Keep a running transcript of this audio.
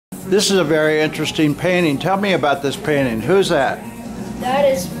This is a very interesting painting. Tell me about this painting. Who's that? That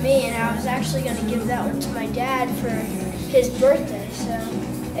is me, and I was actually going to give that one to my dad for his birthday, so,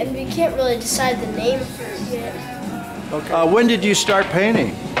 and we can't really decide the name for it yet. Okay. When did you start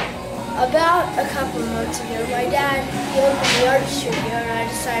painting? About a couple of months ago. My dad, he opened the art studio, and I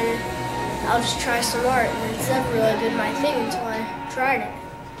decided I'll just try some art, and it's never really been my thing until I tried it.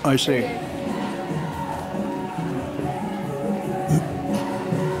 I see.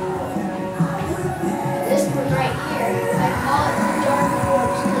 This one right here, I call it the dark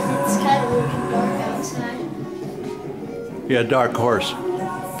horse because it's kind of looking dark outside. Yeah, dark horse.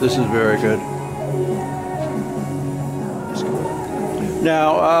 This is very good.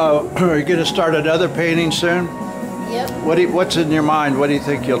 Now, are you going to start another painting soon? Yep. What's in your mind? What do you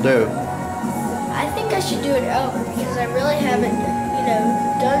think you'll do? I think I should do an elk because I really haven't,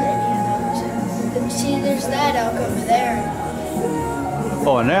 done any of those. See, there's that elk over there.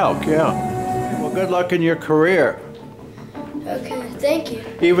 Oh, an elk, yeah. Well, good luck in your career. Okay, thank you.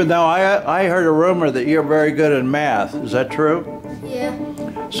 Even though I heard a rumor that you're very good in math. Is that true? Yeah.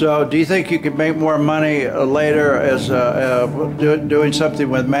 So do you think you could make more money later as doing something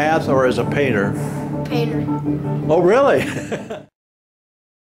with math or as a painter? Painter. Oh, really?